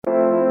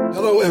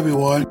Hello,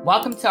 everyone.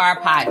 Welcome to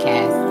our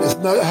podcast. It's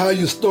not how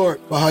you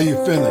start, but how you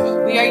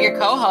finish. We are your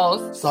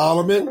co-hosts,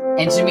 Solomon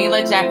and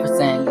Jamila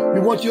Jefferson. We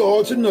want you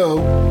all to know,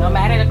 no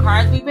matter the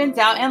cards we've been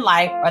dealt in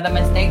life or the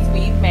mistakes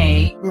we've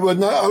made, we will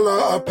not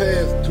allow our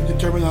past to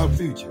determine our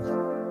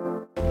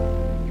future.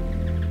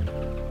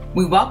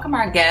 We welcome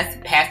our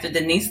guest, Pastor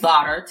Denise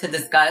Slaughter, to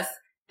discuss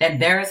that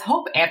there is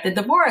hope after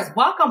divorce.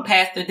 Welcome,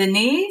 Pastor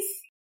Denise.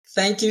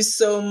 Thank you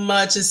so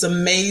much. It's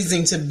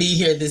amazing to be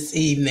here this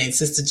evening,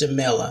 Sister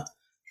Jamila.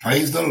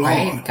 Praise the Lord.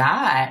 Praise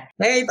God.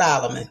 Hey,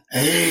 Solomon.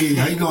 Hey,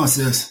 how you doing,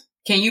 sis?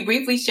 Can you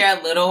briefly share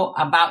a little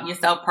about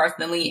yourself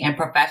personally and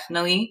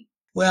professionally?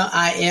 Well,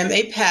 I am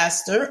a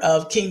pastor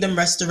of Kingdom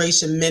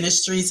Restoration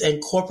Ministries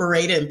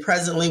Incorporated, and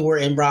presently we're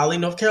in Raleigh,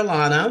 North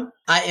Carolina.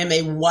 I am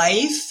a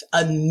wife,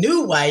 a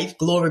new wife,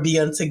 glory be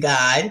unto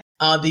God.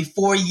 I'll be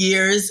 4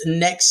 years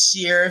next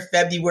year,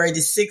 February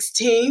the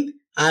 16th.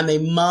 I'm a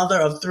mother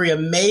of 3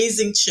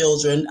 amazing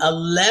children,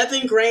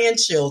 11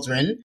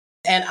 grandchildren,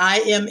 and I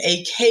am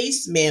a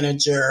case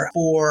manager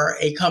for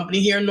a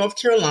company here in North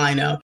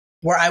Carolina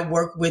where I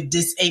work with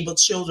disabled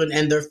children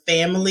and their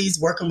families,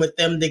 working with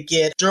them to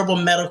get durable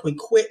medical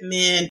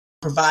equipment,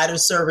 provider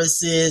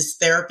services,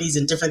 therapies,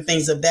 and different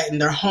things of that in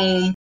their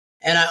home.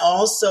 And I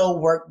also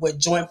work with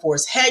Joint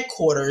Force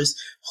Headquarters,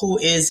 who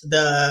is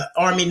the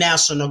Army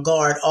National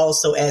Guard,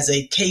 also as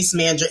a case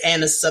manager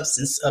and a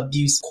substance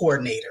abuse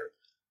coordinator.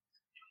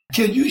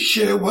 Can you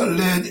share what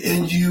led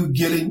in you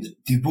getting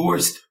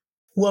divorced?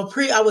 Well,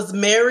 I was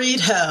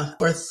married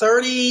for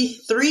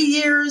 33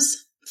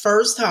 years.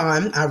 First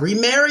time, I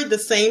remarried the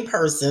same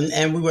person,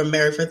 and we were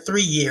married for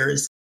 3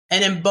 years.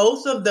 And in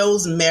both of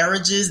those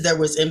marriages, there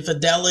was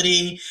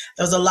infidelity.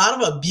 There was a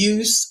lot of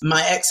abuse.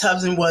 My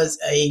ex-husband was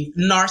a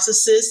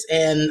narcissist,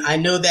 and I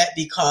know that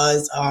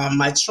because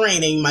my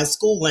training, my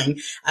schooling,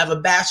 I have a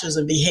bachelor's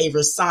in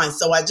behavioral science.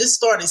 So I just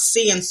started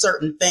seeing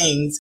certain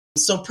things.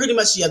 So pretty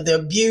much you have the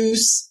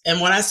abuse. And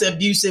when I say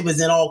abuse, it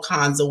was in all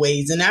kinds of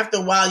ways. And after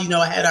a while,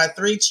 I had our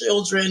 3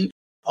 children.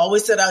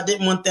 Always said I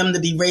didn't want them to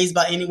be raised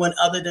by anyone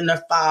other than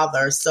their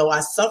father. So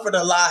I suffered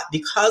a lot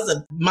because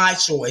of my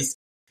choice.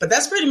 But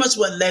that's pretty much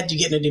what led to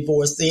getting a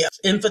divorce, the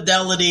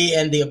infidelity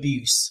and the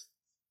abuse.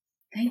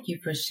 Thank you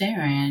for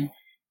sharing.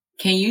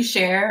 Can you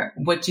share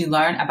what you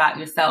learned about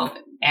yourself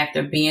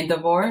after being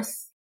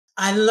divorced?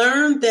 I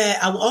learned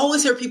that I will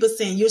always hear people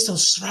saying, you're so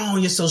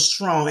strong, you're so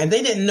strong. And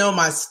they didn't know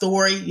my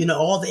story,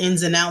 all the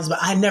ins and outs, but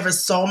I never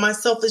saw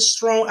myself as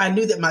strong. I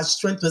knew that my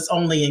strength was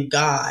only in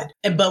God.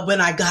 But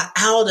when I got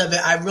out of it,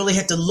 I really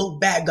had to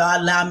look back.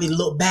 God allowed me to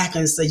look back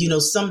and say,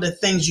 some of the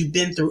things you've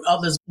been through,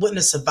 others wouldn't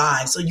have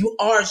survived. So you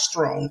are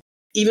strong,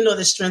 even though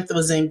the strength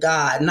was in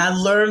God. And I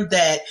learned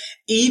that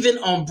even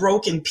on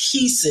broken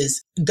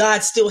pieces,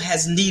 God still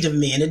has need of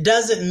me. And it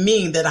doesn't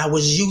mean that I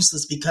was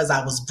useless because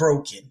I was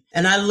broken.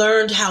 And I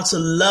learned how to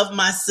love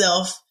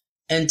myself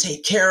and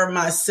take care of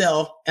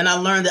myself. And I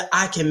learned that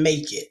I can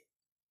make it.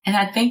 And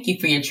I thank you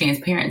for your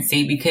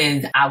transparency,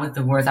 because I was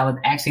divorced. I was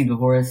actually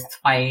divorced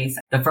twice.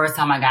 The first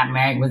time I got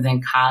married was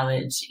in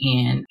college.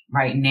 And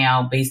right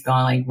now, based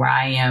on where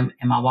I am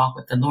in my walk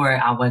with the Lord,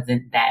 I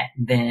wasn't that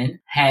then,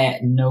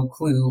 had no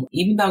clue,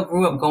 even though I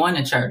grew up going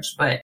to church,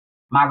 but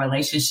my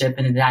relationship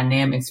and the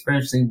dynamic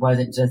spiritually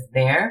wasn't just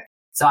there.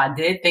 So I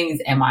did things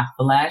in my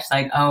flesh,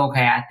 okay,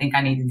 I think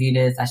I need to do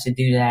this. I should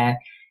do that.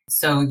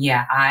 So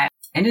yeah, I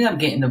ended up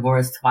getting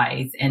divorced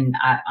twice, and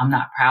I'm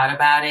not proud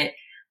about it.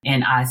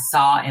 And I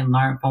saw and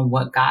learned from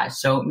what God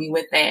showed me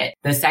with that.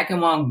 The second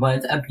one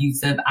was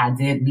abusive. I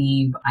did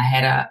leave. I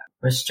had a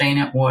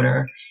restraining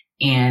order,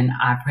 and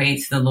I prayed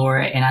to the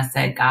Lord, and I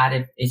said, God,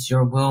 if it's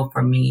your will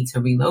for me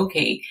to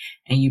relocate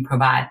and you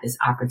provide this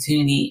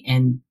opportunity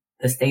in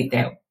the state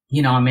that,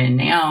 I'm in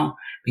now,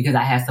 because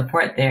I have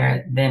support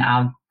there, then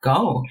I'll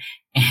go.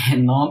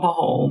 And lo and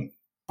behold,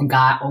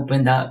 God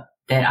opened up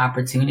that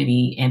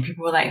opportunity, and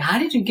people were like, how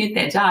did you get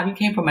that job? You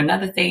came from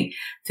another state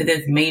to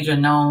this major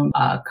known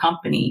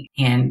company.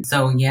 And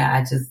so, yeah,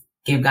 I just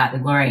give God the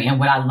glory. And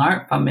what I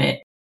learned from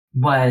it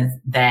was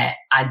that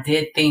I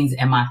did things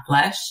in my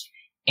flesh,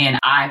 and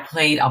I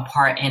played a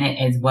part in it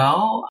as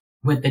well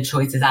with the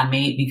choices I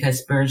made, because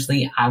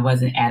spiritually I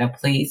wasn't at a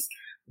place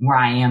where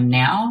I am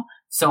now.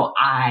 So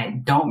I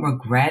don't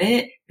regret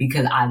it,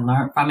 because I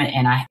learned from it,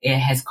 and it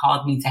has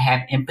caused me to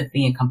have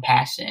empathy and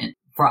compassion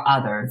for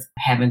others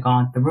having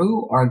gone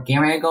through or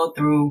getting ready to go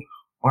through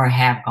or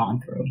have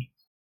gone through.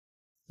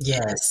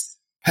 Yes.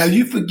 Have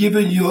you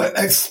forgiven your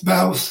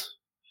ex-spouse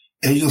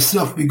and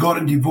yourself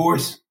regarding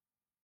divorce?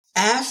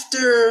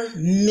 After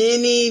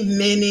many,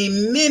 many,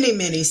 many,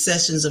 many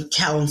sessions of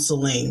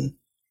counseling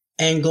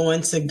and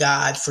going to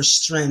God for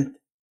strength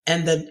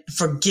and the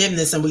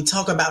forgiveness, and we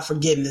talk about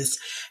forgiveness,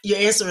 your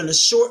answer in the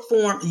short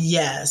form,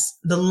 yes.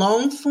 The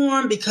long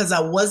form, because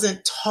I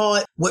wasn't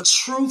taught what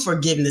true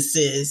forgiveness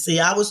is. See,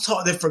 I was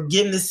taught that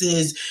forgiveness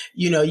is,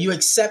 you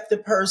accept the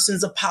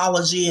person's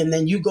apology and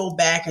then you go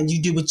back and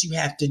you do what you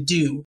have to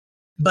do.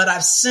 But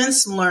I've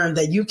since learned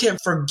that you can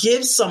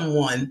forgive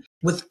someone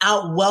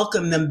without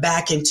welcoming them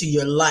back into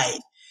your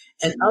life.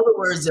 In other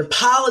words, the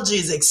apology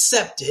is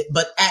accepted,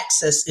 but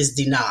access is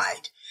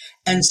denied.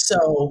 And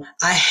so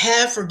I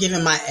have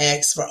forgiven my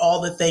ex for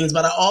all the things,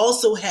 but I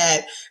also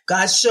had,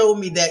 God showed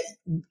me that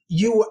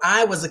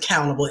I was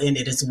accountable in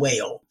it as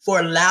well for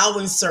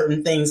allowing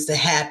certain things to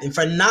happen,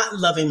 for not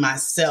loving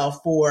myself,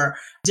 for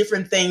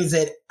different things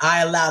that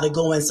I allowed to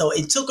go in. So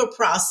it took a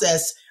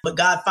process, but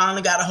God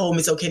finally got a hold of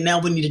me. So, okay, now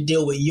we need to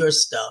deal with your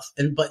stuff.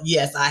 But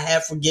yes, I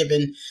have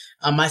forgiven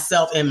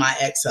myself and my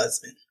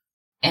ex-husband.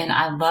 And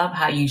I love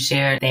how you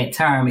shared that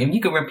term. If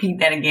you could repeat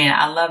that again,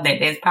 I love that.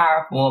 That's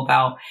powerful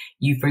about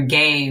you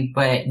forgave,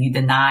 but you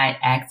denied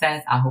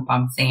access. I hope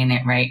I'm saying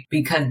that right.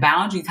 Because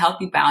boundaries,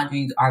 healthy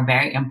boundaries are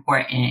very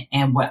important.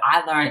 And what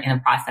I learned in the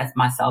process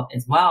myself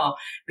as well,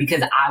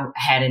 because I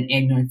had an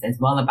ignorance as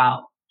well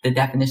about the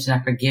definition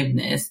of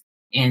forgiveness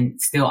and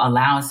still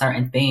allowing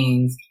certain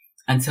things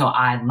until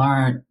I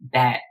learned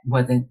that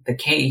wasn't the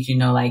case,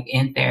 like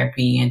in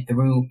therapy and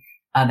through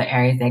other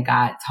areas that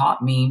God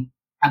taught me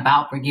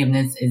about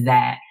forgiveness, is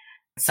that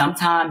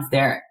sometimes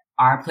there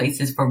are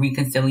places for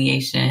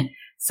reconciliation.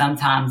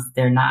 Sometimes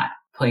they're not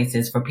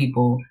places for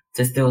people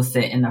to still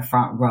sit in the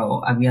front row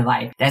of your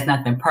life. That's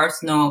nothing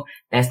personal.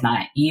 That's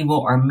not evil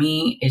or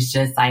mean. It's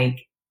just like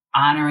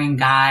honoring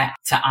God,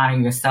 to honor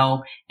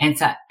yourself, and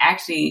to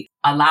actually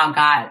allow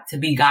God to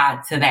be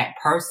God to that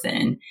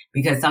person,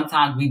 because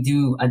sometimes we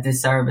do a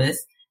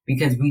disservice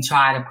because we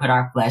try to put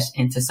our flesh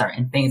into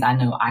certain things. I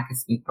know I could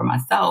speak for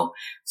myself.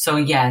 So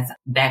yes,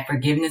 that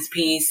forgiveness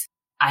piece,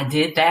 I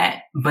did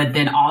that. But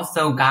then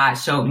also God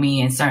showed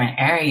me in certain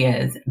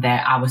areas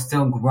that I was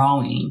still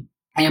growing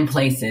in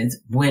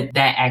places with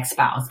that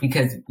ex-spouse,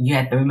 because you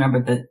have to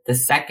remember the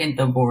second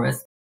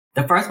divorce.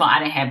 The first one, I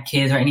didn't have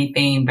kids or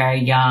anything,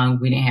 very young.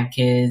 We didn't have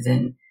kids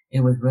and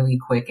it was really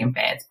quick and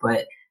fast.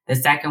 But the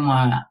second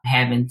one,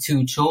 having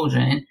 2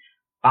 children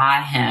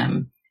by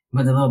him,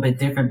 was a little bit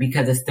different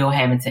because of still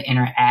having to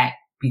interact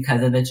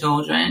because of the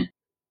children.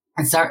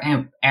 In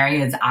certain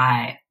areas,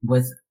 I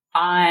was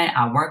fine.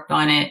 I worked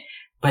on it.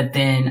 But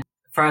then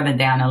further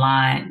down the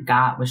line,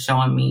 God was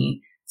showing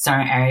me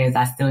certain areas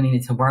I still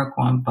needed to work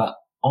on. But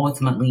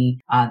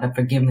ultimately, the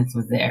forgiveness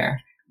was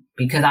there,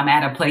 because I'm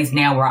at a place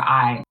now where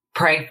I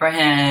pray for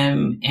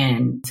him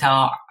and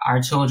tell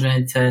our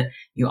children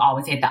you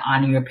always have to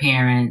honor your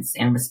parents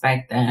and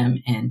respect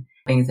them and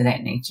things of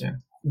that nature.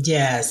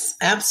 Yes,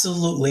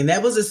 absolutely. And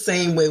that was the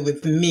same way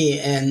with me.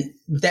 And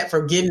that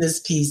forgiveness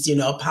piece,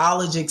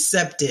 apology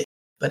accepted,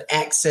 but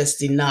access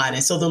denied.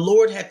 And so the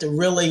Lord had to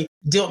really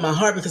deal with my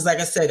heart, because like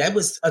I said, that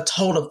was a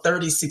total of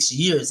 36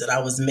 years that I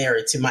was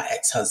married to my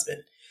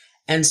ex-husband.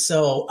 And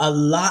so a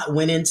lot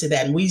went into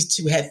that. And we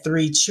two had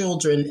 3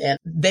 children, and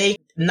they,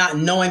 not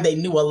knowing, they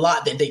knew a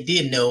lot that they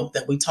did know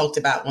that we talked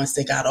about once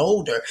they got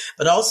older,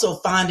 but also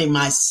finding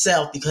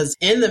myself, because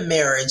in the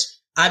marriage,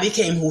 I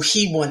became who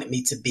he wanted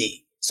me to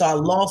be. So I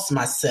lost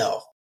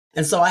myself.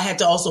 And so I had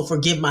to also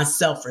forgive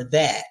myself for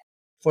that,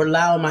 for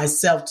allowing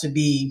myself to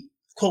be,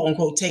 quote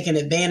unquote, taken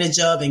advantage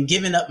of and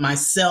giving up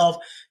myself,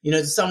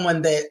 to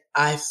someone that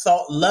I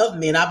thought loved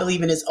me. And I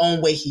believe in his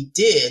own way he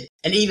did,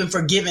 and even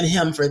forgiving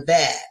him for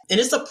that. And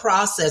it's a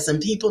process,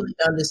 and people need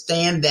to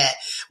understand that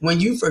when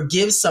you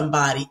forgive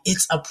somebody,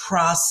 it's a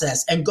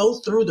process, and go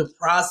through the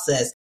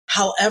process,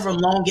 however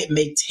long it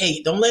may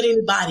take. Don't let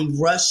anybody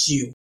rush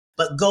you,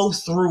 but go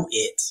through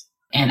it.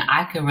 And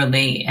I can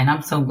relate. And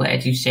I'm so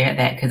glad you shared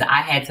that, because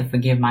I had to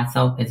forgive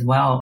myself as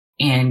well.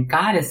 And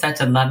God is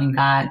such a loving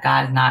God.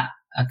 God is not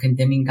a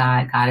condemning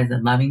God. God is a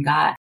loving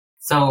God.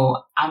 So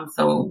I'm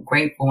so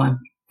grateful and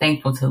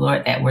thankful to the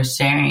Lord that we're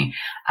sharing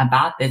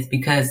about this,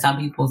 because some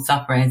people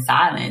suffer in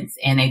silence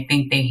and they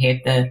think they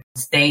have to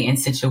stay in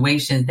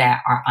situations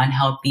that are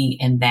unhealthy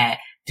and that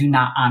do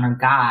not honor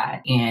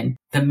God. And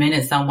the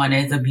minute someone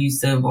is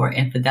abusive or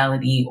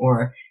infidelity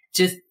or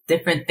just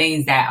different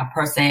things that a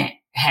person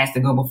has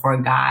to go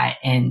before God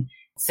and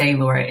say,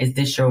 Lord, is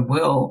this your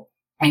will?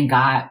 And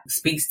God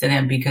speaks to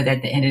them, because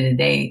at the end of the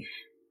day,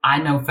 I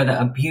know for the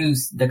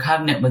abuse, the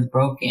covenant was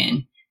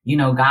broken.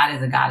 God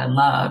is a God of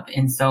love.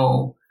 And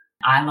so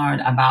I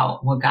learned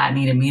about what God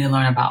needed me to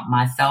learn about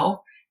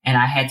myself, and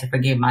I had to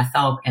forgive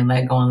myself and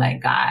let go and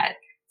let God.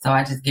 So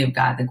I just give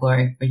God the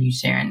glory for you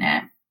sharing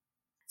that.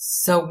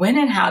 So when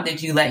and how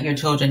did you let your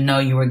children know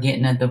you were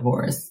getting a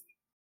divorce?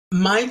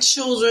 My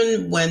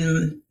children,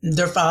 when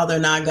their father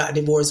and I got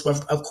divorced, were,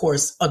 of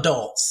course,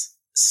 adults.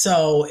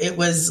 So it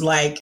was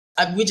like,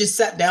 we just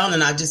sat down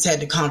and I just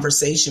had the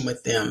conversation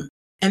with them.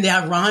 And the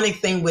ironic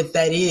thing with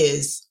that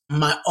is,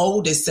 my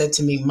oldest said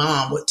to me,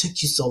 Mom, what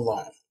took you so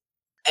long?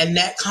 And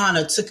that kind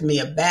of took me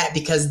aback,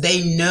 because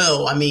they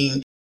know,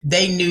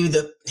 they knew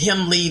that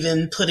him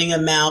leaving, putting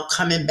him out,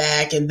 coming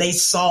back, and they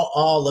saw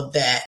all of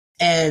that.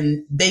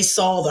 And they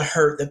saw the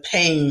hurt, the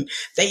pain.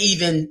 They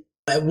even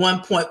at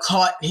one point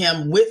caught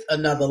him with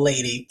another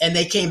lady, and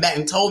they came back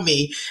and told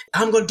me,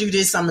 I'm going to do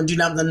this, I'm going to do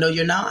that. No,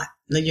 you're not.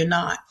 No, you're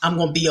not. I'm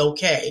going to be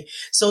okay.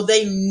 So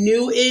they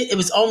knew it. It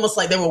was almost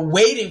like they were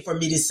waiting for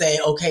me to say,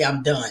 okay,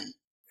 I'm done.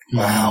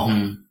 Wow.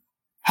 Mm-hmm.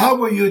 How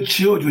were your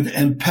children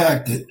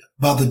impacted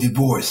by the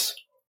divorce?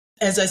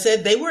 As I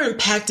said, they were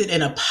impacted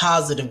in a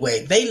positive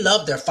way. They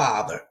loved their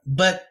father,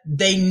 but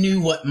they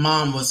knew what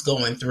Mom was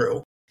going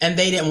through. and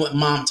they didn't want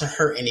mom to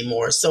hurt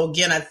anymore. So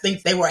again, I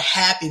think they were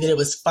happy that it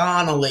was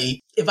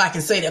finally, if I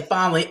can say that,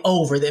 finally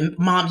over. That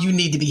mom, you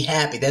need to be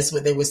happy. That's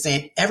what they were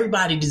saying.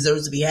 Everybody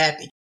deserves to be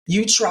happy.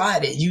 You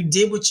tried it. You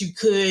did what you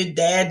could.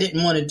 Dad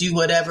didn't want to do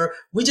whatever.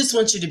 We just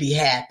want you to be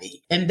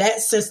happy. In that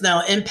sense,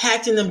 now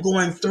impacting them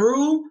going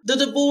through the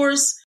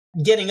divorce,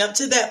 getting up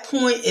to that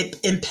point,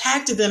 it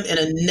impacted them in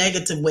a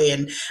negative way.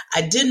 And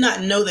I did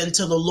not know that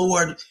until the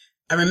Lord,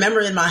 I remember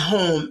in our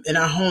home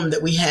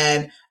that we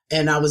had,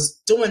 and I was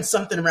doing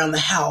something around the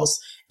house,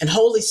 and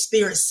Holy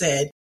Spirit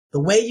said, the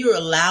way you're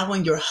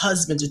allowing your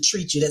husband to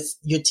treat you, that's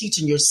you're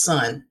teaching your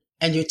son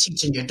and you're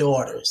teaching your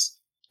daughters.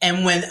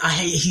 And when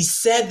he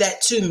said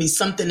that to me,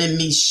 something in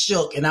me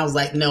shook, and I was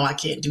like, no, I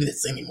can't do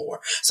this anymore.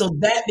 So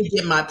that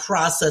began my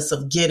process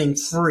of getting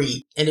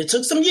free. And it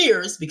took some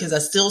years because I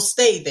still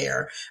stayed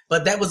there,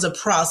 but that was a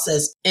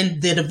process.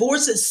 And the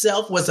divorce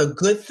itself was a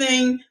good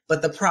thing,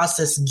 but the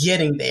process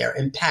getting there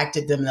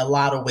impacted them in a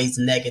lot of ways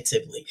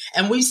negatively.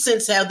 And we've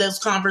since had those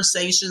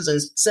conversations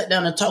and sat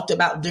down and talked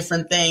about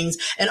different things.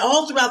 And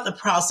all throughout the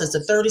process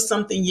of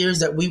 30-something years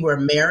that we were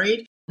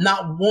married,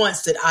 not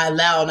once did I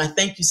allow, and I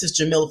thank you,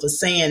 Sister Jamila, for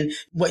saying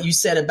what you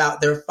said about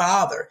their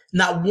father.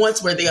 Not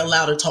once were they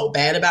allowed to talk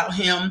bad about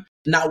him.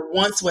 Not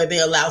once were they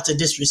allowed to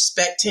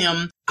disrespect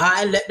him.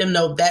 I let them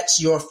know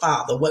that's your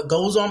father. What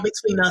goes on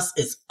between us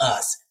is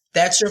us.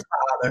 That's your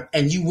father,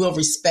 and you will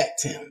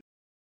respect him.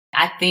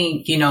 I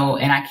think, and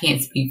I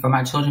can't speak for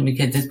my children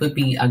because this would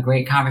be a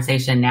great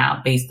conversation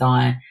now based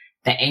on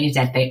the age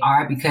that they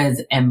are,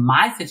 because in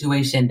my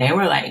situation, they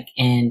were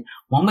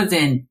one was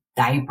in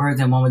diapers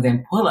and one was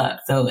in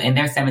pull-ups. So, and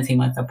they're 17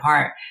 months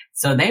apart.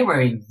 So they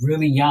were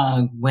really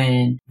young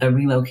when the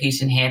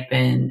relocation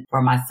happened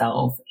for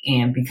myself,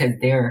 and because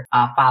their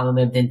father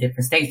lived in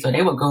different states. So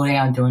they would go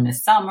down during the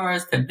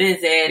summers to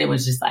visit. It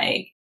was just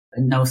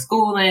no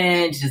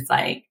schooling,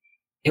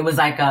 it was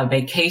like a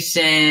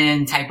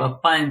vacation type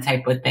of fun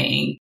type of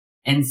thing.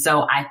 And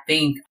so I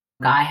think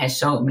God has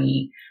showed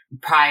me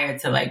prior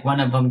to one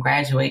of them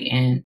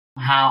graduating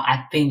how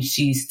I think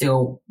she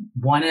still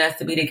wanted us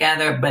to be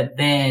together. But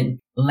then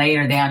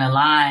later down the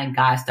line,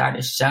 God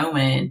started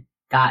showing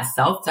God's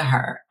self to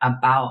her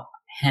about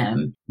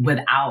him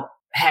without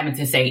having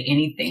to say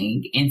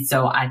anything. And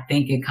so I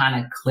think it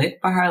kind of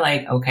clicked for her,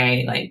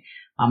 okay,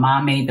 my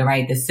mom made the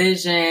right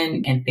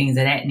decision and things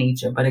of that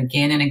nature. But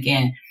again and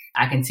again,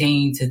 I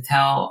continue to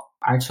tell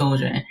our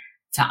children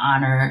to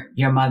honor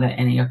your mother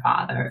and your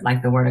father,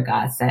 like the word of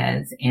God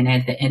says. And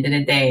at the end of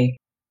the day,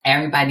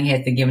 everybody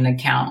has to give an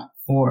account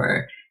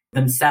for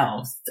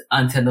themselves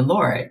unto the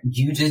Lord.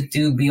 You just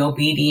be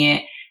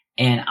obedient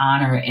and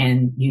honor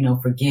and,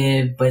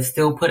 forgive, but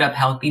still put up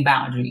healthy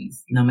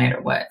boundaries no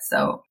matter what.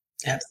 So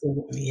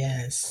absolutely.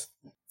 Yes.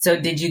 So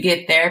did you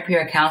get therapy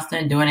or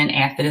counseling during and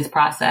after this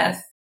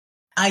process?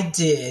 I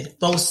did,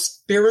 both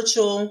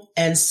spiritual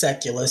and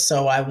secular.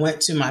 So I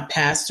went to my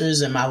pastors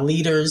and my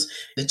leaders,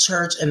 the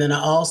church, and then I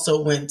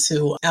also went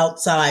to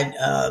outside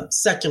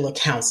secular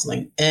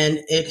counseling. And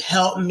it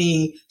helped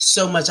me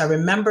so much. I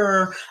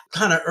remember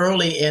kind of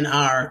early in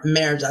our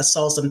marriage, I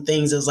saw some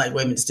things. It was like,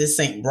 wait a minute, this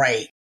ain't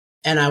right.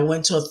 And I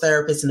went to a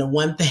therapist, and the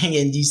one thing,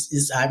 and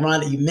it's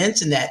ironic you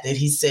mentioned that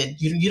he said,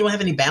 you don't have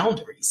any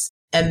boundaries.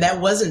 And that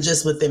wasn't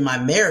just within my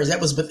marriage,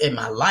 that was within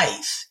my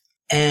life.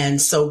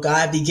 And so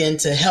God began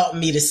to help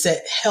me to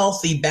set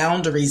healthy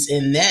boundaries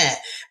in that.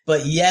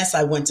 But yes,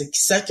 I went to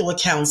secular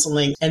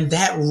counseling, and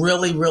that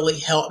really, really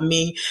helped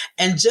me.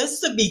 And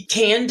just to be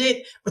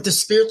candid with the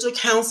spiritual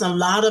counseling, a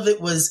lot of it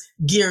was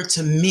geared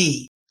to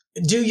me.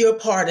 Do your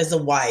part as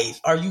a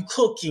wife. Are you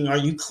cooking? Are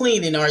you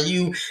cleaning? Are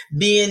you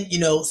being,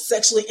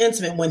 sexually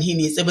intimate when he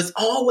needs? It was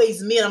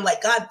always me. And I'm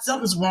like, God,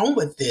 something's wrong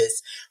with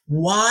this.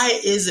 Why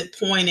is it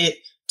pointed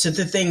to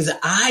the things that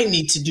I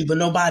need to do, but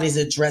nobody's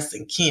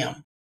addressing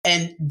Kim?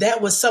 And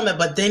that was something,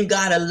 but then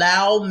God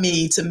allowed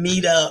me to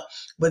meet up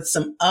with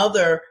some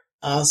other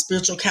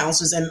spiritual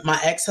counselors, and my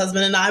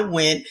ex-husband and I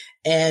went,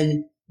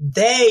 and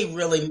they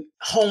really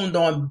honed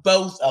on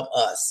both of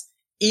us,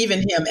 even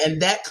him.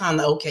 And that kind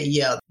of, okay,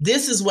 yeah,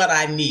 this is what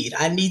I need.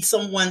 I need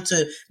someone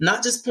to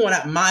not just point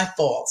out my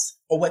faults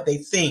or what they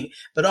think,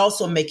 but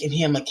also making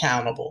him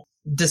accountable.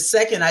 The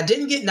second, I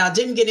didn't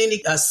get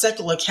any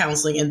secular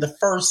counseling in the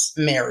first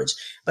marriage,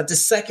 but the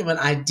second one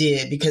I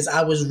did, because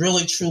I was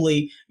really,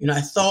 truly,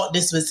 I thought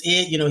this was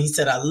it. He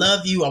said, I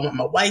love you. I want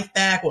my wife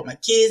back. I want my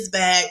kids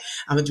back.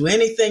 I'm going to do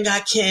anything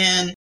I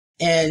can.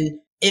 And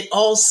it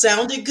all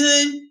sounded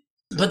good.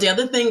 But the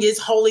other thing is,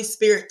 Holy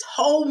Spirit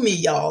told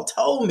me,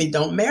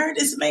 don't marry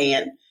this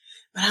man.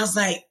 But I was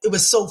like, it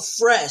was so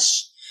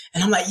fresh.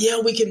 And I'm like, yeah,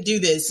 we can do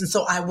this. And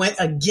so I went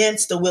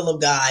against the will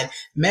of God,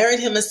 married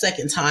him a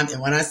second time.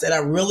 And when I said I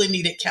really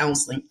needed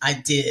counseling, I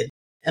did.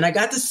 And I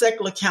got the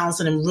secular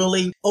counseling and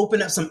really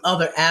opened up some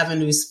other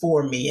avenues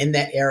for me in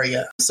that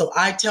area. So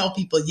I tell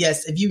people,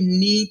 yes, if you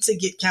need to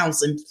get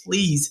counseling,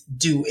 please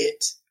do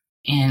it.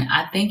 And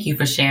I thank you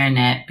for sharing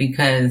that,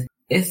 because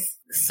it's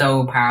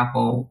so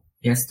powerful,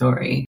 your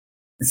story.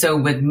 So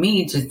with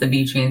me, just to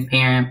be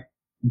transparent,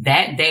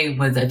 that day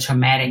was a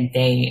traumatic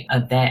day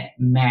of that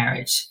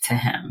marriage to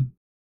him.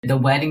 The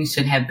wedding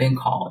should have been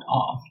called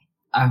off.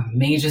 A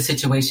major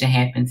situation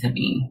happened to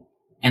me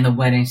and the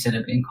wedding should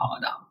have been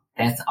called off.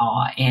 That's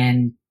all.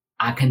 And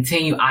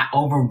I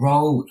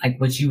overrode like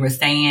what you were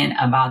saying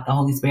about the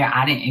Holy Spirit.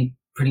 I didn't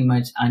pretty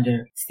much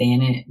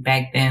understand it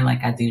back then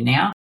like I do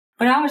now.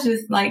 But I was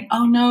just like,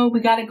 oh no,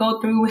 we got to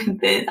go through with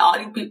this. All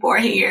these people are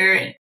here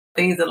and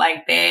things are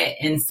like that.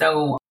 And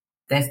so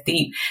that's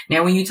deep.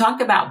 Now, when you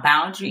talked about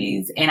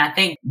boundaries, and I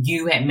think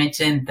you had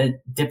mentioned the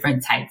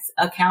different types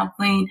of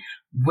counseling,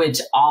 which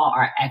all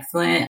are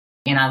excellent.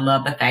 And I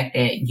love the fact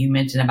that you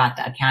mentioned about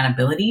the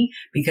accountability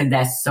because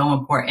that's so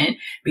important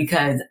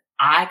because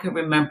I could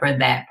remember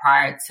that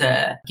prior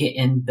to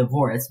getting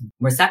divorced,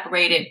 we're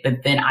separated,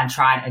 but then I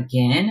tried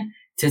again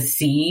to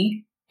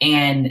see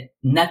and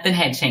nothing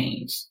had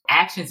changed.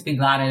 Actions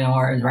speak louder than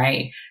words,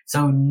 right?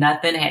 So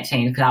nothing had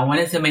changed because I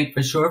wanted to make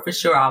for sure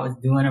I was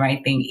doing the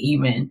right thing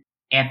even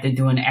after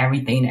doing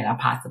everything that I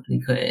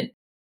possibly could.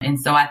 And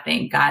so I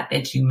thank God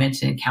that you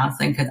mentioned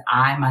counseling because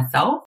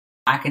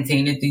I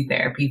continue to do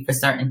therapy for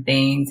certain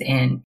things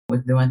and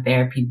was doing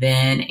therapy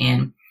then.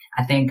 And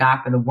I thank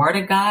God for the word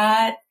of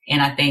God.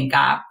 And I thank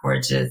God for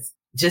just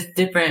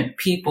different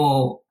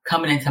people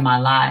coming into my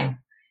life,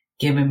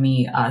 giving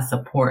me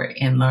support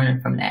and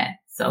learning from that.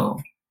 So,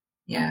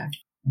 yeah.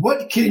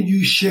 What can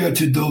you share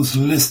to those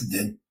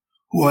listening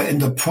who are in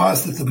the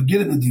process of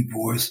getting a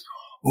divorce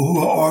or who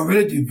are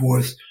already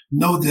divorced,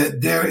 know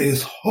that there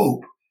is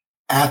hope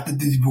after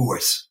the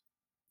divorce?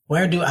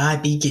 Where do I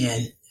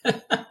begin?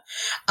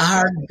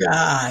 Our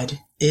God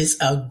is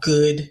a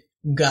good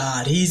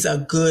God. He's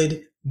a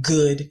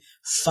good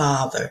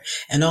Father.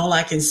 And all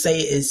I can say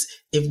is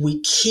if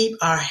we keep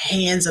our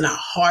hands and our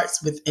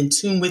hearts in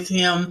tune with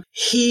him,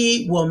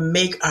 he will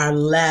make our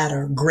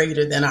latter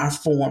greater than our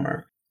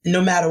former.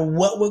 No matter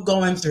what we're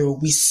going through,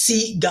 we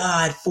seek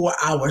God for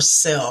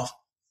ourselves.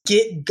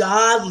 Get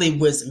godly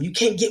wisdom. You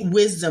can't get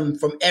wisdom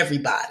from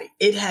everybody.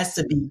 It has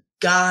to be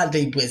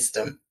godly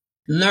wisdom.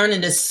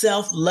 Learning to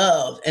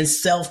self-love and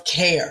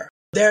self-care.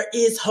 There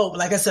is hope.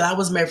 Like I said, I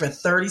was married for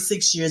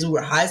 36 years. We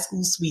were high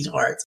school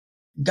sweethearts.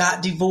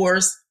 Got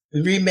divorced,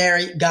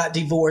 remarried, got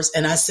divorced.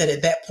 And I said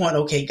at that point,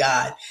 okay,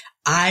 God,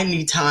 I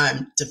need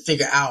time to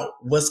figure out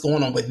what's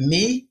going on with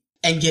me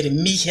and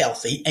getting me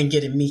healthy and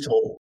getting me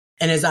whole.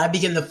 And as I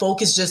begin to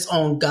focus just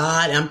on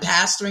God, I'm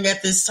pastoring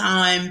at this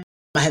time.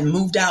 I had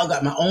moved out,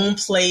 got my own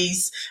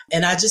place,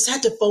 and I just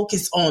had to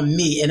focus on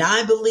me. And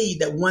I believe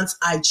that once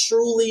I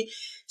truly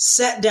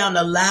sat down,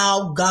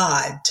 allow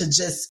God to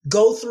just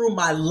go through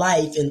my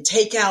life and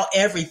take out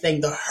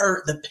everything, the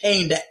hurt, the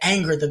pain, the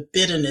anger, the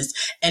bitterness,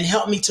 and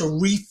help me to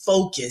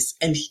refocus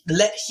and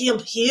let him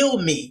heal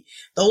me.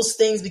 Those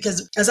things,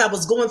 because as I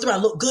was going through, I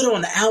looked good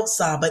on the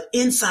outside, but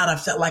inside I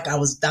felt like I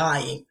was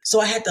dying.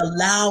 So I had to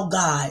allow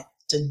God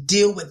to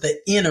deal with the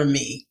inner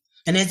me.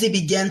 And as he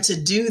began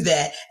to do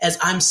that, as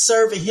I'm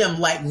serving him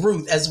like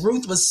Ruth, as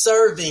Ruth was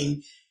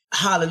serving,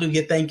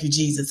 hallelujah, thank you,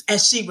 Jesus.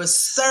 As she was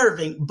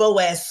serving,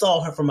 Boaz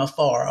saw her from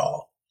afar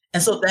off.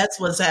 And so that's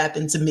what's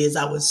happened to me as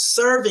I was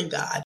serving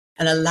God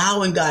and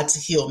allowing God to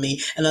heal me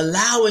and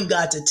allowing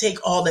God to take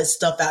all that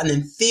stuff out and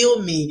then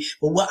fill me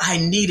with what I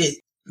needed.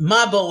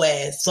 My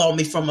Boaz saw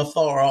me from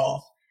afar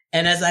off.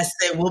 And as I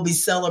said, we'll be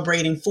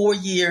celebrating 4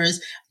 years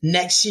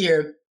next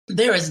year.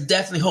 There is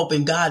definitely hope,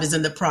 and God is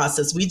in the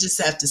process. We just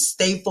have to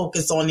stay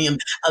focused on him,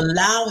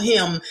 allow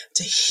him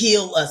to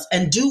heal us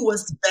and do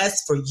what's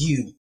best for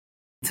you.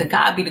 To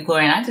God be the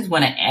glory. And I just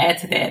want to add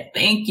to that.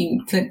 Thank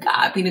you. To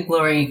God be the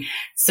glory.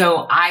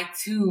 So I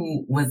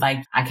too was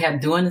like, I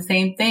kept doing the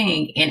same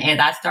thing. And as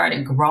I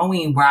started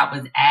growing where I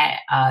was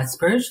at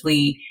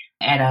spiritually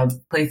at a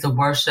place of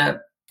worship,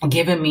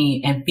 giving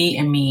me and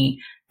feeding me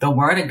the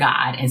word of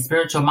God and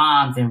spiritual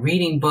moms and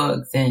reading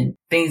books and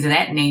things of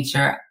that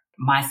nature,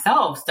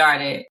 myself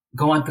started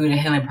going through the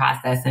healing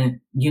process and,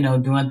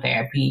 doing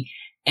therapy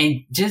and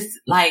just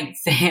like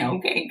saying,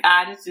 okay,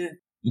 God, it's just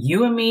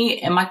you and me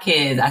and my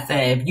kids. I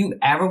said, if you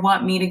ever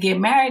want me to get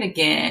married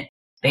again,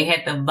 they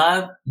had to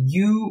love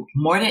you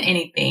more than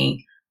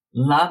anything,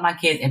 love my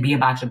kids and be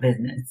about your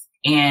business.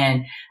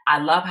 And I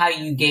love how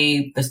you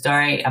gave the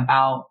story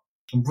about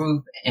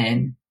Ruth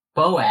and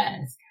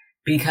Boaz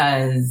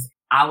because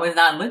I was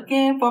not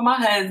looking for my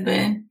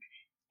husband.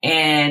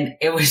 And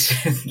it was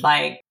just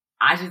like,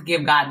 I just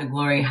give God the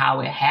glory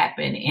how it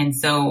happened. And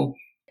so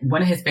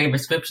one of his favorite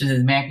scriptures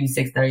is Matthew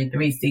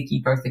 6:33, seek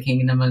ye first the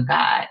kingdom of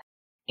God.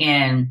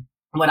 And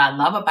what I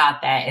love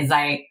about that is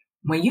like,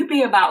 when you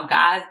be about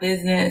God's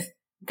business,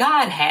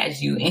 God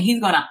has you and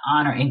he's going to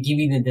honor and give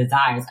you the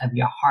desires of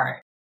your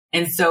heart.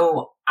 And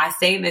so I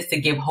say this to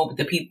give hope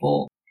to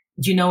people,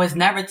 it's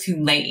never too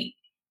late.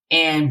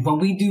 And when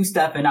we do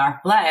stuff in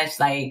our flesh,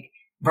 like,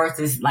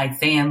 versus like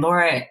saying,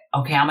 Lord,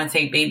 okay, I'm going to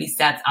take baby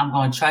steps. I'm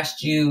going to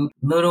trust you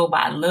little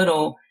by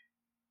little.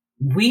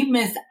 We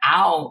miss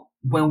out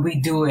when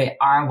we do it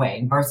our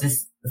way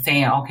versus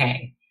saying,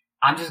 okay,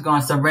 I'm just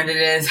going to surrender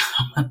this.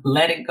 I'm going to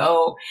let it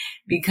go.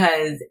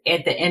 Because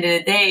at the end of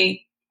the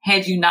day,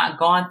 had you not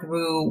gone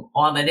through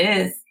all of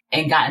this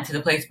and gotten to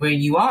the place where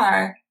you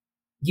are,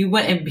 you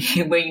wouldn't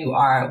be where you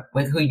are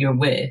with who you're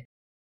with.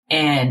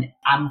 And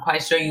I'm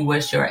quite sure you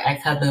wish your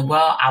ex-husband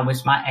well. I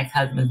wish my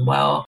ex-husband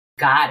well.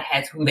 God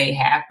has who they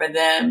have for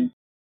them,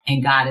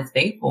 and God is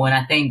faithful. And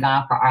I thank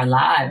God for our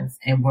lives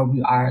and where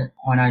we are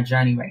on our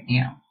journey right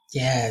now.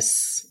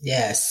 Yes.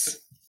 Yes.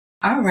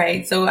 All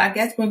right. So I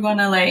guess we're going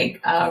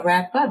to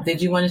wrap up.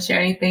 Did you want to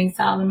share anything,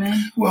 Solomon?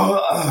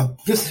 Well,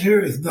 this here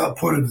is not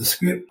part of the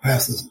script,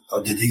 Pastor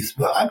Denise,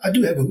 but I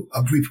do have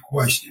a brief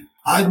question.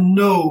 I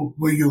know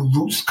where your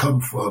roots come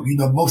from. You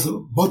know,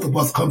 both of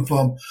us come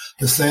from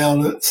the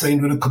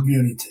same little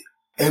community.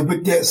 And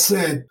with that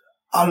said,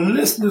 our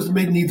listeners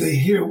may need to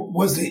hear,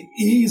 was it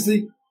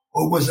easy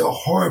or was it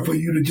hard for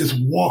you to just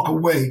walk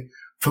away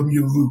from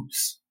your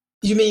roots?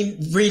 You mean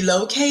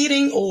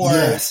relocating or?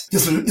 Yes,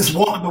 just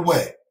walking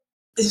away.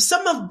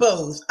 Some of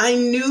both. I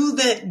knew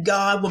that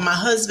God, when my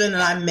husband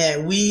and I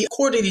met, we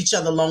courted each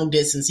other long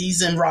distance.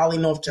 He's in Raleigh,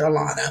 North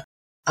Carolina.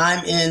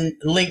 I'm in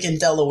Lincoln,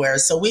 Delaware.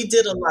 So we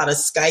did a lot of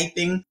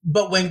Skyping.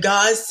 But when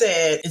God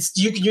said,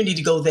 you need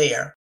to go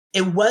there,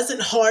 it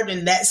wasn't hard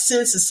in that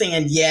sense of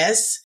saying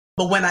yes.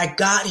 But when I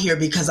got here,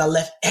 because I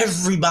left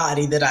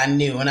everybody that I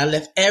knew and I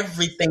left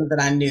everything that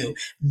I knew,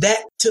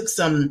 that took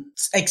some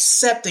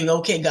accepting.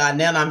 Okay, God,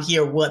 now I'm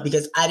here. What?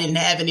 Because I didn't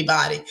have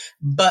anybody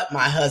but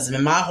my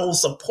husband. My whole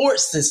support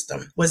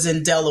system was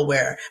in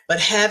Delaware. But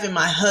having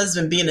my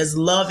husband being as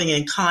loving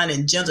and kind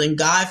and gentle and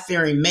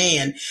God-fearing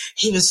man,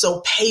 he was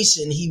so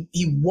patient.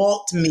 He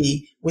walked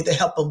me with the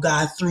help of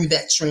God through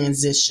that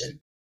transition.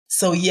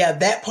 So yeah,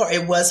 that part,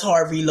 it was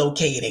hard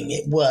relocating.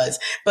 It was.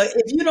 But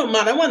if you don't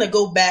mind, I want to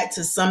go back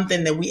to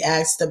something that we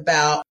asked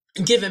about,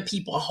 giving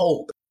people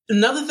hope.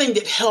 Another thing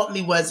that helped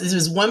me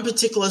was one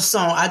particular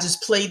song. I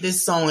just played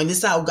this song, and this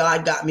is how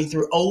God got me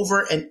through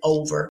over and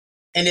over.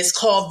 And it's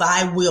called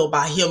Thy Will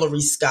by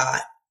Hillary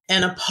Scott.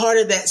 And a part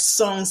of that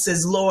song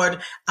says,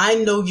 Lord, I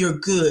know you're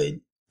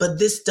good, but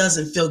this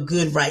doesn't feel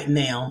good right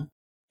now.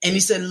 And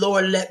he said,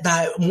 Lord,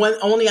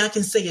 only I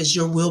can say is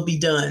your will be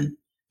done.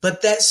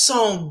 But that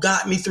song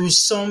got me through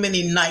so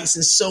many nights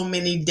and so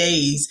many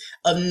days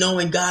of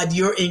knowing, God,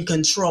 you're in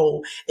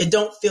control. It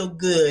don't feel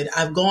good.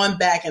 I've gone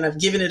back and I've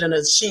given it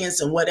a chance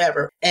and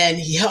whatever. And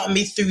he helped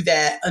me through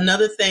that.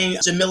 Another thing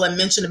Jamila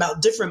mentioned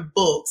about different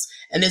books.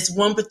 And it's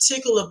one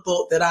particular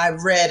book that I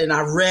read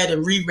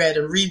and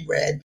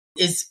reread.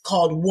 It's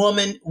called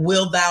Woman,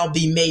 Will Thou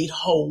Be Made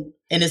Whole?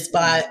 And it's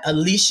by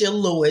Alicia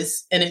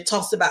Lewis. And it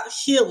talks about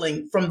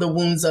healing from the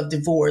wounds of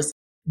divorce.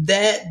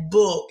 That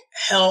book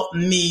helped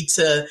me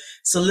to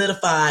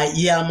solidify,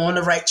 I'm on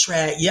the right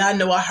track. I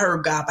know I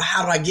heard God, but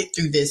how do I get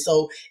through this?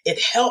 So it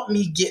helped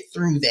me get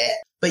through that.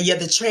 But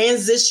the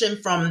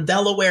transition from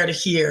Delaware to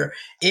here,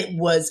 it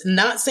was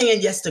not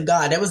saying yes to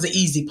God. That was the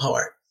easy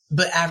part.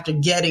 But after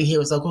getting here, it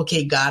was like,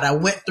 okay, God, I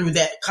went through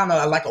that kind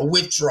of like a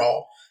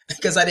withdrawal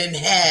because I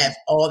didn't have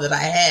all that I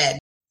had.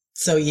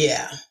 So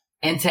yeah.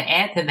 And to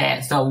add to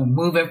that, so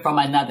moving from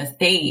another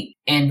state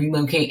and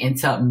relocating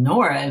to up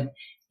north,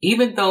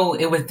 even though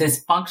it was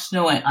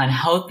dysfunctional and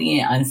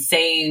unhealthy and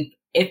unsafe,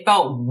 it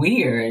felt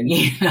weird,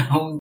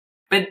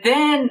 But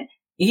then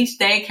each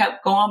day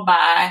kept going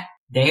by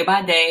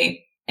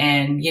day,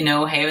 and,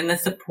 having the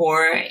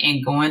support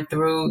and going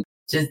through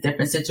just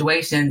different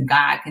situations,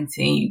 God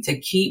continued to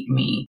keep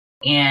me.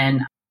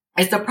 And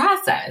it's a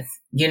process,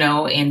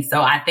 and so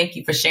I thank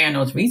you for sharing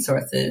those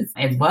resources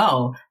as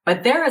well.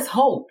 But there is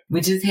hope.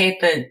 We just have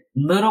to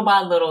little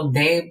by little,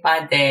 day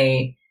by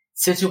day,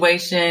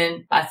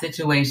 situation by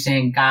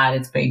situation, God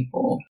is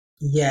faithful.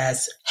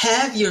 Yes.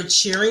 Have your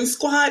cheering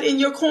squad in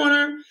your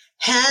corner.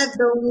 Have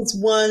those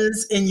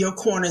ones in your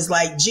corners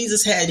like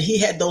Jesus had. He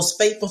had those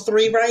faithful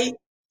 3, right?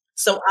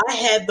 So I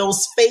had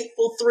those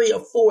faithful 3 or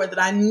 4 that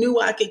I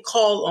knew I could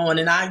call on,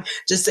 and I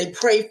just say,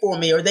 pray for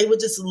me, or they would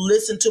just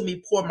listen to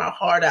me, pour my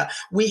heart out.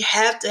 We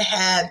have to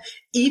have,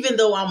 even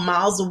though I'm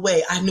miles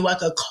away, I knew I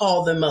could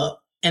call them up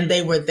and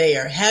they were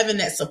there. Having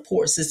that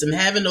support system,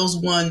 having those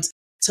ones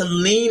to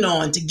lean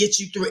on to get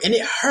you through. And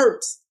it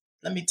hurts.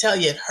 Let me tell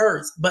you, it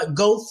hurts, but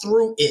go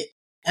through it.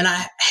 And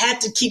I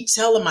had to keep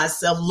telling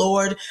myself,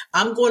 Lord,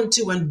 I'm going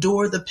to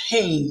endure the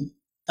pain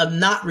of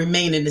not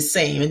remaining the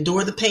same,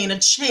 endure the pain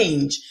of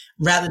change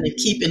rather than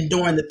keep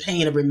enduring the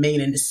pain of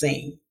remaining the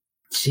same.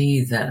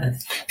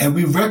 Jesus. And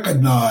we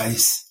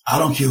recognize, I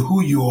don't care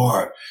who you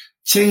are,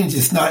 change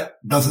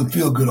doesn't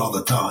feel good all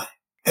the time.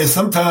 And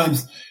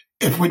sometimes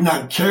if we're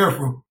not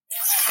careful,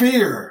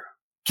 fear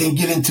can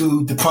get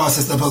into the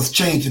process of us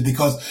changing,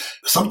 because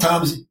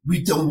sometimes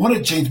we don't want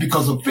to change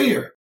because of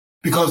fear,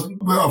 because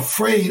we're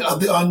afraid of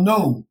the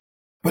unknown.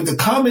 But the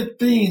common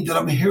theme that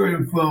I'm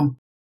hearing from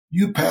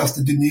you,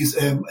 Pastor Denise,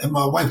 and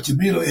my wife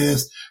Jamila,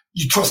 is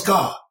you trust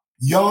God.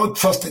 Y'all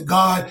trusted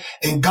God,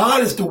 and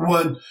God is the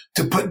one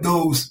to put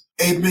those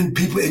amen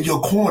people in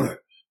your corner.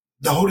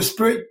 The Holy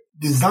Spirit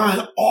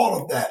designed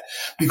all of that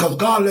because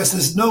God lets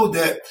us know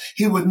that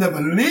he would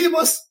never leave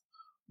us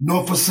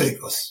nor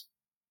forsake us.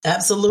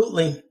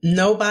 Absolutely.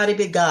 Nobody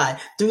but God.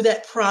 Through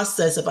that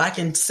process, if I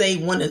can say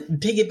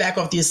piggyback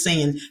off your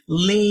saying,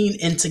 lean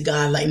into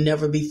God like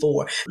never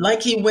before.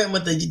 Like he went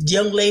with the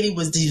young lady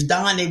was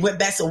dying. They went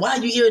back. So why are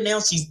you here now?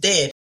 She's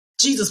dead.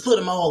 Jesus put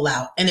them all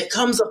out. And it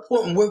comes a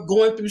point when we're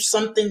going through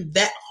something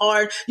that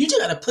hard. You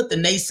just got to put the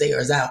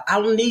naysayers out.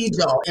 I don't need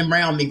y'all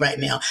around me right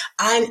now.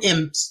 I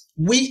am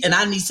weak and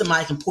I need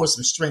somebody who can pour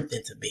some strength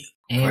into me.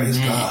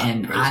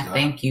 Amen. And I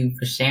thank you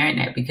for sharing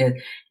that because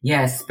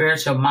yes,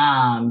 spiritual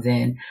moms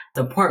and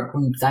support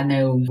groups. I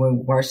know we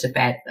worship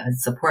at a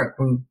support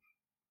group.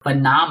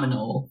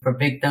 Phenomenal for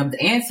victims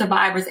and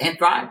survivors and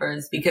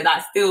thrivers because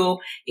I still,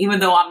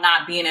 even though I'm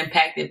not being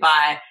impacted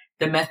by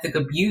domestic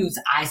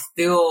abuse, I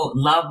still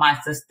love my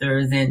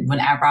sisters. And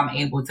whenever I'm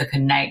able to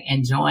connect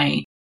and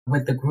join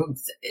with the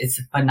groups, it's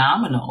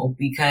phenomenal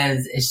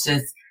because it's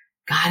just,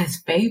 God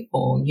is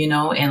faithful, you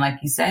know, and like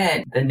you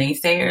said, the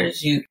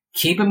naysayers, you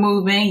keep it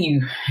moving.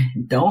 You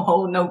don't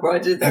hold no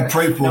grudges. And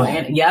pray for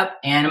them.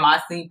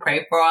 Animosity,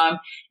 pray for them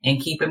and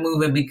keep it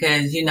moving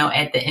because, you know,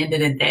 at the end of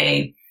the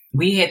day,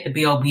 we have to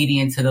be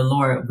obedient to the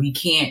Lord. We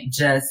can't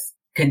just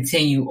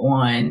continue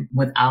on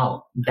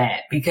without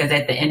that because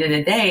at the end of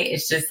the day,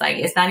 it's just like,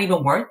 it's not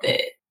even worth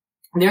it.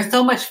 There's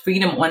so much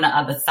freedom on the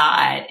other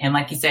side. And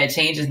like you said,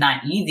 change is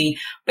not easy,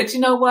 but you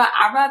know what?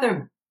 I'd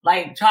rather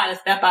like try to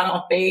step out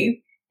on faith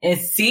and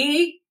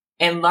see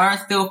and learn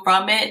still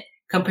from it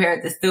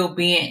compared to still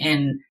being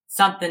in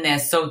something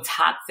that's so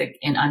toxic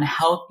and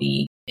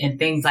unhealthy and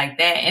things like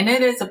that. And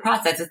it is a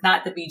process. It's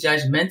not to be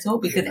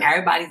judgmental because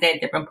everybody's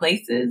at different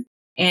places.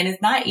 And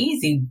it's not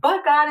easy,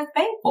 but God is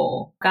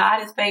faithful.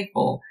 God is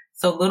faithful.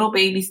 So little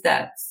baby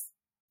steps.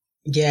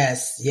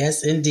 Yes,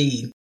 yes,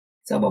 indeed.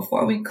 So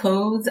before we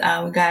close,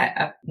 we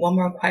got one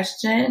more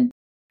question.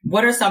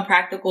 What are some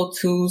practical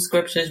tools,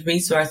 scriptures,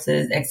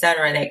 resources,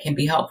 etc., that can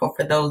be helpful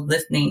for those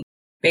listening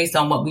based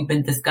on what we've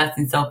been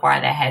discussing so far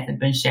that hasn't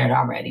been shared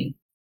already?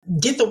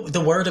 Get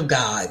the word of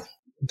God.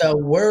 The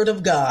word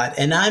of God.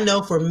 And I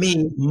know for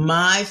me,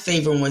 my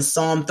favorite one,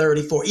 Psalm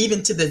 34,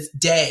 even to this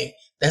day,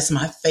 that's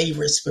my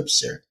favorite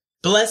scripture.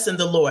 Blessing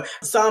the Lord.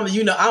 Psalm,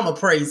 you know, I'm a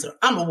praiser.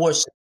 I'm a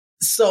worshiper.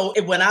 So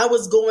when I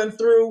was going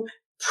through,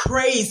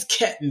 praise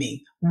kept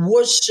me.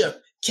 Worship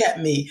kept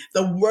me.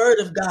 The word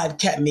of God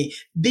kept me.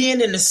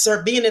 Being in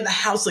the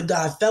house of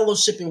God,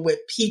 fellowshipping with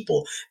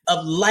people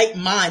of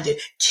like-minded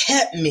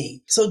kept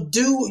me. So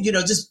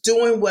just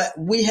doing what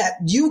we have,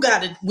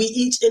 we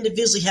each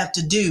individually have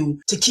to do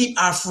to keep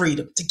our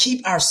freedom, to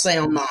keep our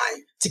sound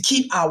mind, to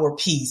keep our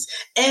peace.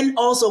 And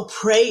also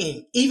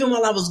praying. Even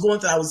while I was going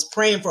through, I was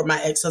praying for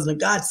my ex-husband.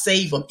 God,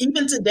 save him.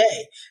 Even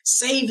today,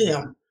 save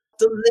him,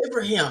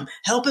 deliver him,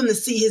 help him to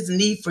see his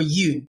need for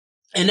you.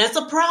 And that's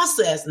a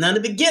process. Now in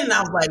the beginning,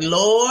 I was like,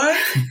 Lord,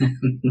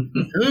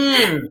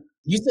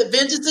 you said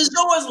vengeance is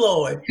yours,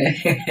 Lord.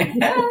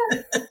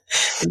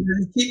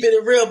 Keeping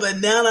it real.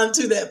 But now I'm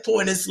to that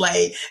point. It's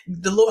like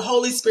the Lord,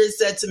 Holy Spirit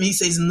said to me, he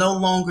says, no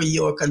longer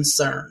your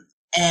concern.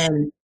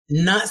 And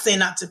not saying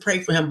not to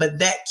pray for him, but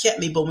that kept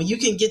me. But when you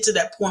can get to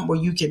that point where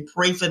you can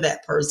pray for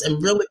that person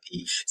and really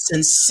be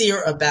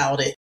sincere about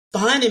it,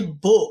 finding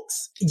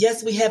books.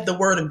 Yes, we have the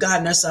word of God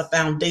and that's our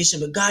foundation,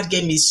 but God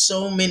gave me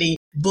so many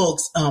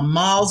books,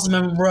 Miles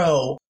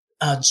Monroe,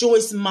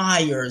 Joyce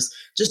Myers,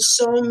 just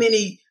so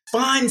many.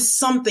 Find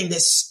something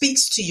that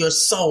speaks to your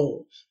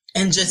soul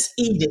and just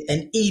eat it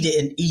and eat it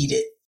and eat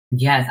it.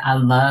 Yes, I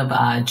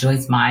love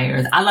Joyce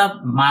Myers. I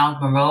love Miles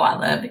Monroe. I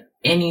love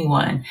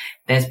anyone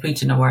that's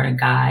preaching the word of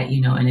God, you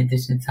know, in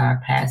addition to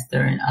our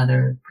pastor and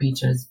other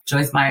preachers.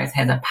 Joyce Myers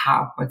has a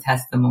powerful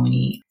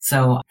testimony.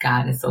 So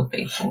God is so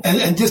faithful.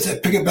 And just to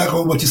pick it back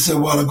on what you said a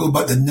while ago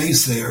about the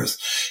naysayers,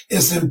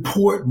 it's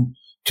important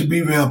to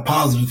be around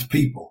positive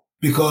people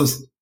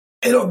because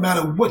it don't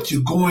matter what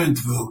you're going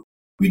through.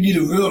 We need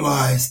to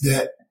realize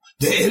that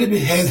the enemy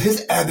has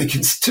his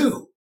advocates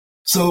too.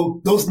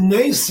 So those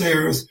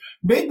naysayers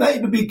may not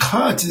even be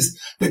conscious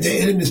that the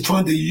enemy is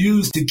trying to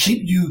use to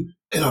keep you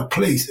in a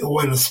place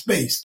or in a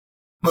space.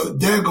 But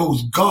there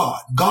goes God.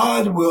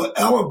 God will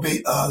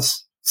elevate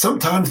us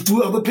sometimes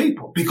through other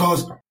people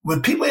because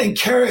when people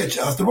encourage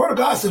us, the word of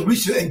God says we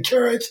should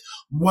encourage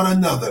one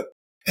another.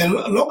 And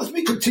as long as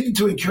we continue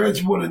to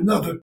encourage one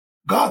another,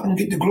 God can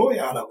get the glory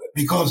out of it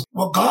because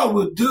what God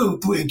will do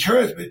through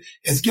encouragement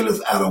is get us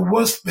out of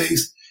one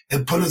space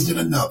and put us in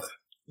another.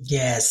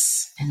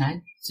 Yes. And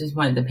I just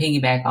wanted to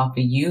piggyback off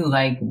of you,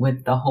 like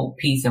with the hope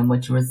piece and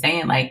what you were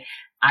saying. Like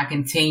I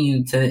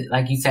continue to,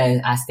 like you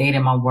said, I stayed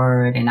in my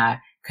word and I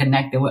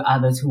connected with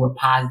others who were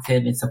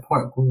positive in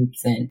support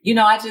groups. And, you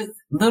know, I just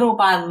little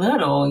by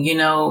little, you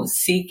know,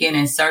 seeking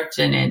and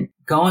searching and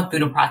going through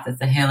the process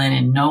of healing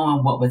and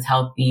knowing what was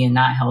healthy and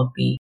not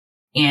healthy.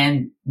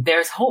 And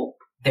there's hope.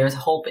 There's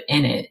hope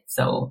in it.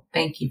 So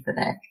thank you for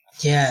that.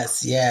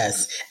 Yes,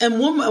 yes. And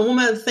one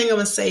other thing I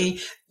would say,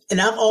 and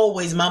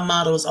my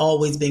motto has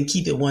always been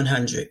keep it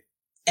 100.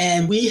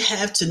 And we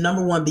have to,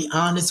 number one, be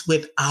honest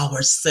with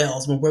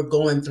ourselves when we're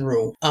going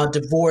through a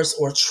divorce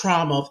or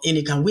trauma of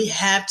any kind. We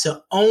have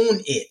to own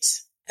it.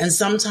 And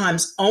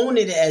sometimes own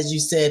it, as you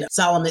said,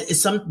 Solomon,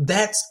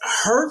 that's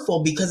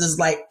hurtful because it's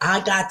like, I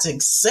got to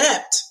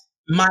accept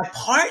my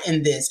part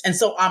in this. And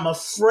so I'm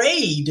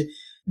afraid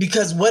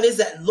because what does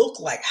that look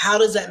like? How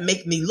does that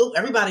make me look?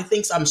 Everybody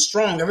thinks I'm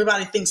strong.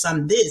 Everybody thinks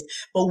I'm this.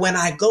 But when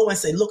I go and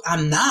say, look,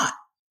 I'm not.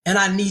 and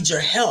I need your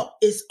help.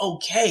 It's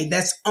okay.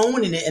 That's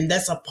owning it. And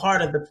that's a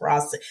part of the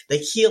process, the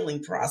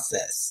healing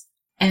process.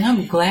 And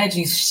I'm glad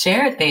you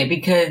shared that,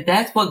 because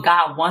that's what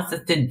God wants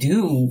us to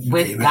do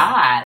with Amen.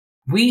 God.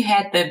 We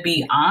had to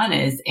be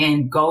honest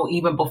and go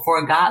even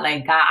before God,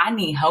 like, God, I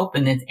need help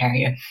in this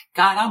area.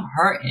 God, I'm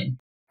hurting.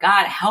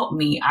 God, help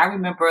me. I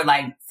remember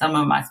like some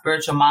of my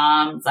spiritual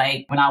moms,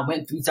 like when I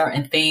went through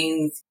certain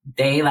things,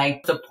 they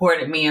like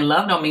supported me and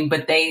loved on me,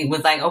 but they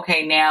was like,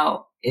 okay,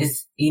 now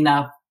it's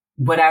enough.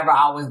 Whatever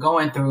I was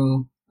going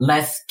through,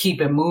 let's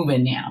keep it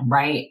moving now,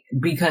 right?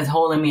 Because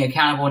holding me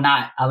accountable,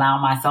 not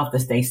allowing myself to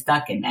stay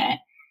stuck in that,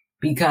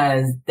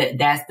 because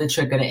that's the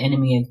trick of the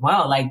enemy as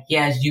well. Like,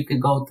 yes, you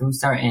could go through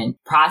certain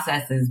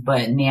processes,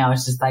 but now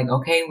it's just like,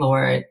 okay,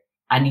 Lord,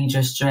 I need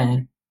your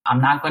strength. I'm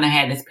not going to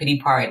have this pity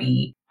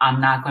party.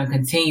 I'm not going to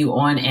continue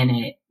on in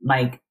it.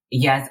 Like,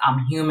 yes,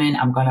 I'm human.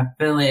 I'm going to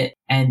feel it.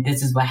 And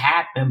this is what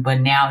happened.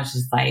 But now it's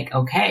just like,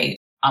 okay,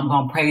 I'm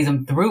going to praise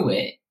him through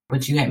it.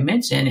 What you had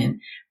mentioned,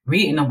 and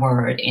reading the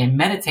word and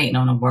meditating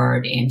on the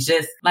word and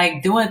just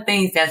like doing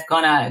things that's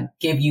going to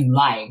give you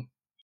life.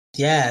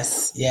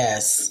 Yes.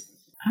 Yes.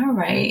 All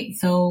right.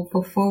 So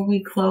before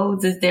we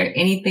close, is there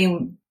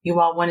anything you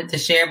all wanted to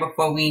share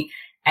before we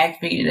ask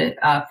for you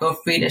to feel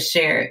free to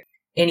share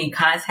any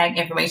contact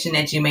information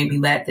that you may be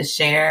led to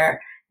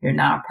share, your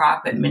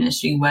nonprofit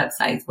ministry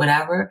websites,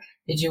 whatever?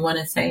 Did you want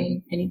to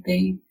say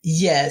anything?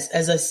 Yes.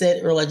 As I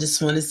said earlier, I just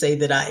want to say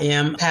that I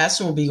am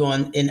pastor. Will be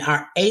going in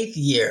our 8th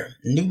year,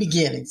 new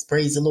beginnings.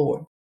 Praise the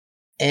Lord.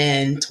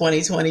 In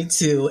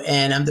 2022.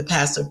 And I'm the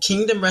pastor of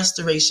Kingdom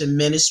Restoration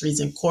Ministries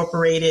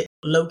Incorporated,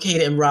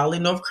 located in Raleigh,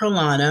 North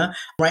Carolina.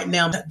 Right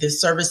now, the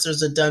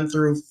services are done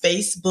through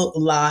Facebook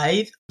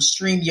Live,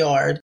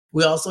 StreamYard.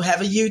 We also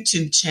have a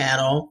YouTube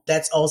channel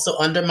that's also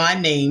under my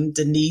name,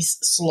 Denise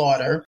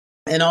Slaughter.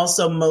 And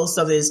also most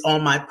of it is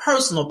on my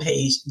personal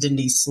page,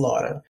 Denise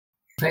Slaughter.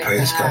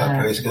 Praise God.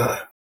 Praise God.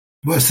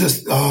 Well,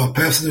 sis,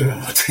 Pastor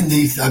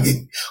Denise, I get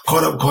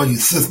caught up calling you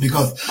sis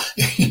because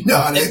you know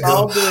how that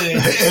goes.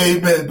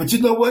 Amen. But you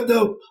know what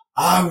though?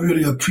 I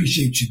really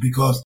appreciate you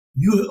because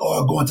you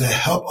are going to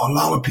help a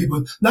lot of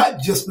people, not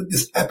just with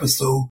this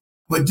episode,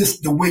 but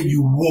just the way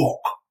you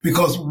walk.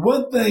 Because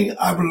one thing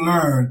I've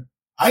learned,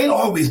 I ain't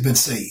always been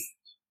saved.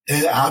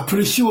 And I'm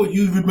pretty sure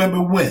you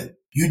remember when.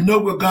 You know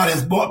where God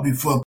has brought me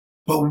from.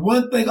 But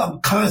one thing I'm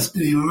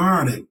constantly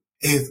learning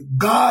is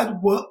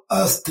God wants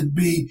us to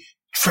be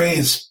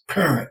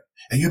transparent.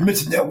 And you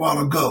mentioned that a while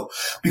ago.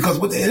 Because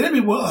what the enemy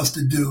wants us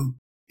to do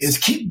is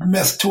keep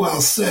mess to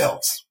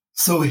ourselves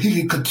so he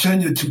can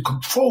continue to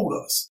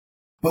control us.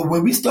 But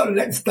when we start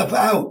letting stuff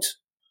out,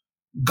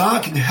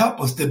 God can help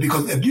us there,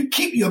 because if you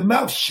keep your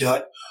mouth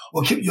shut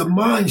or keep your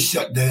mind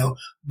shut down,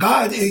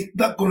 God ain't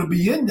not going to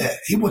be in there.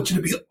 He wants you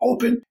to be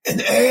open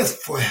and ask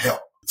for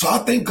help. So I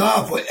thank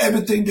God for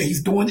everything that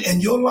he's doing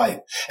in your life.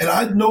 And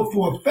I know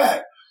for a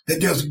fact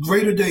that there's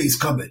greater days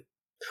coming.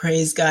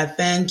 Praise God.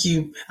 Thank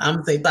you. I'm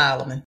going to say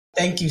Solomon.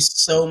 Thank you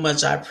so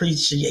much. I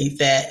appreciate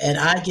that. And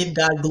I give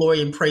God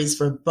glory and praise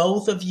for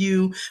both of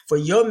you, for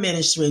your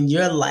ministry and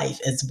your life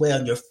as well,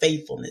 and your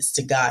faithfulness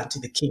to God, to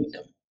the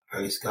kingdom.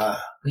 Praise God.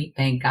 We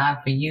thank God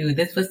for you.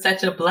 This was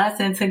such a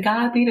blessing. To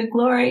God be the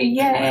glory.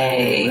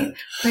 Yay. Amen.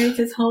 Praise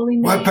his holy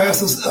name. My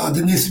pastors,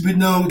 Denise, we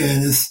know,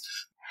 and it's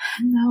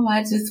No,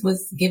 I just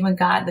was giving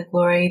God the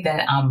glory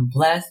that I'm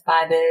blessed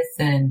by this.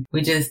 And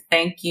we just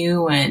thank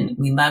you and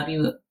we love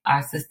you,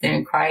 our sister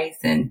in Christ.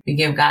 And we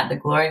give God the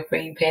glory for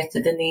you,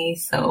 Pastor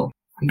Denise. So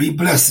be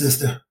blessed,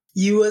 sister.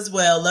 You as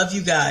well. Love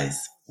you guys.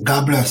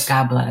 God bless.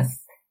 God bless.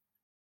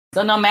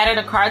 So no matter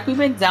the cards we've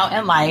been dealt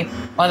in life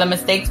or the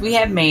mistakes we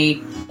have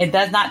made, it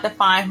does not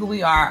define who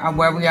we are or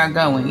where we are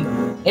going.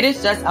 It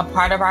is just a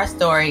part of our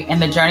story and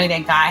the journey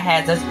that God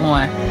has us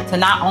on to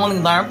not only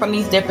learn from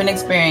these different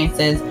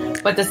experiences,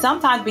 but to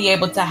sometimes be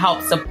able to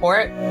help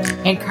support,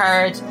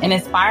 encourage, and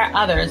inspire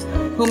others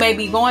who may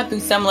be going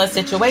through similar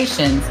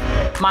situations.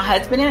 My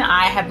husband and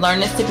I have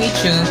learned this to be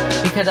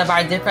true because of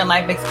our different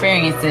life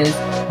experiences,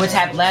 which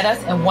have led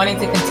us in wanting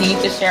to continue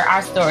to share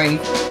our stories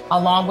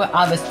along with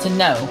others to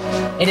know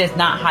it is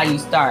not how you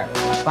start,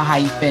 but how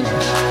you finish.